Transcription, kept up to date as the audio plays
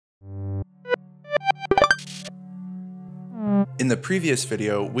In the previous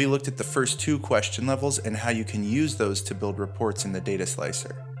video, we looked at the first two question levels and how you can use those to build reports in the data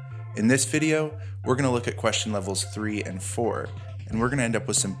slicer. In this video, we're going to look at question levels 3 and 4, and we're going to end up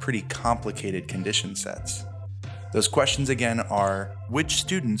with some pretty complicated condition sets. Those questions again are, which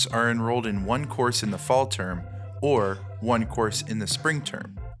students are enrolled in one course in the fall term or one course in the spring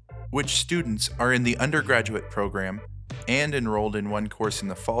term? Which students are in the undergraduate program and enrolled in one course in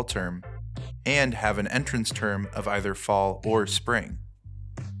the fall term and have an entrance term of either fall or spring?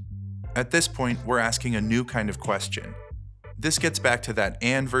 At this point, we're asking a new kind of question. This gets back to that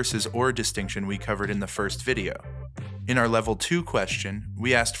and versus or distinction we covered in the first video. In our level 2 question,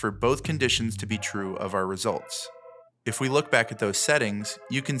 we asked for both conditions to be true of our results. If we look back at those settings,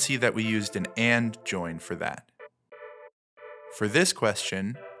 you can see that we used an AND join for that. For this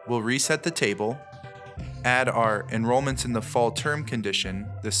question, we'll reset the table, add our enrollments in the fall term condition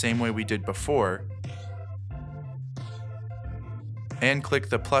the same way we did before, and click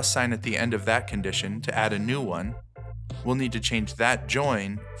the plus sign at the end of that condition to add a new one. We'll need to change that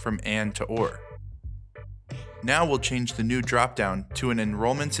join from AND to OR. Now we'll change the new dropdown to an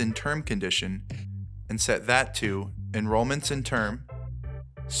enrollments in term condition and set that to enrollments in term,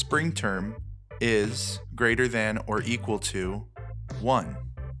 spring term is greater than or equal to 1.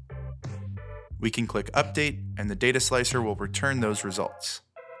 We can click update and the data slicer will return those results.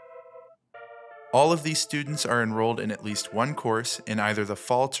 All of these students are enrolled in at least one course in either the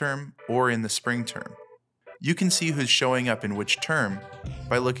fall term or in the spring term. You can see who's showing up in which term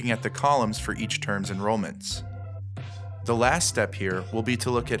by looking at the columns for each term's enrollments. The last step here will be to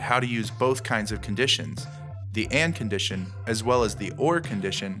look at how to use both kinds of conditions, the AND condition as well as the OR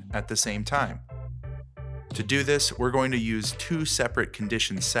condition at the same time. To do this, we're going to use two separate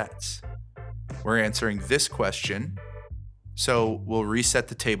condition sets. We're answering this question, so we'll reset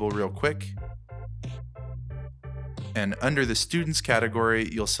the table real quick. And under the students category,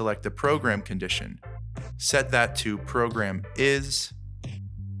 you'll select the program condition. Set that to program is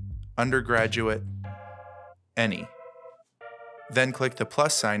undergraduate any. Then click the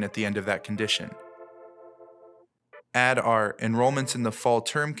plus sign at the end of that condition. Add our enrollments in the fall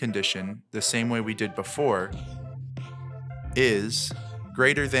term condition the same way we did before, is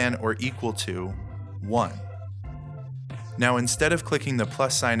greater than or equal to 1. Now instead of clicking the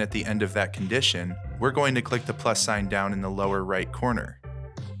plus sign at the end of that condition, we're going to click the plus sign down in the lower right corner.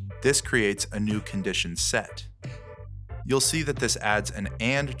 This creates a new condition set. You'll see that this adds an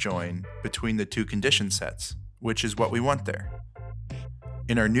AND join between the two condition sets, which is what we want there.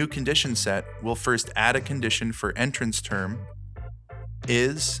 In our new condition set, we'll first add a condition for entrance term,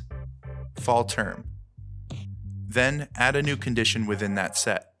 is fall term. Then add a new condition within that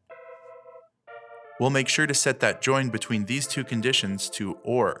set. We'll make sure to set that join between these two conditions to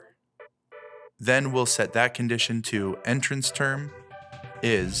OR. Then we'll set that condition to entrance term,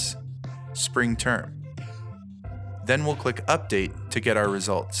 is spring term. Then we'll click update to get our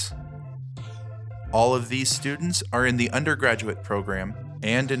results. All of these students are in the undergraduate program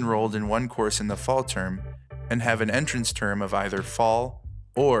and enrolled in one course in the fall term and have an entrance term of either fall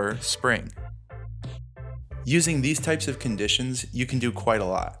or spring. Using these types of conditions, you can do quite a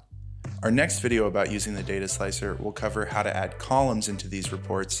lot. Our next video about using the data slicer will cover how to add columns into these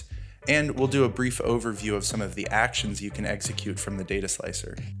reports, and we'll do a brief overview of some of the actions you can execute from the data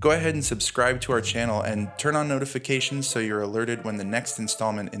slicer. Go ahead and subscribe to our channel and turn on notifications so you're alerted when the next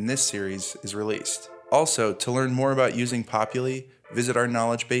installment in this series is released. Also, to learn more about using Populi, visit our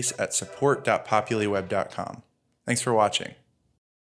knowledge base at support.populyweb.com. Thanks for watching.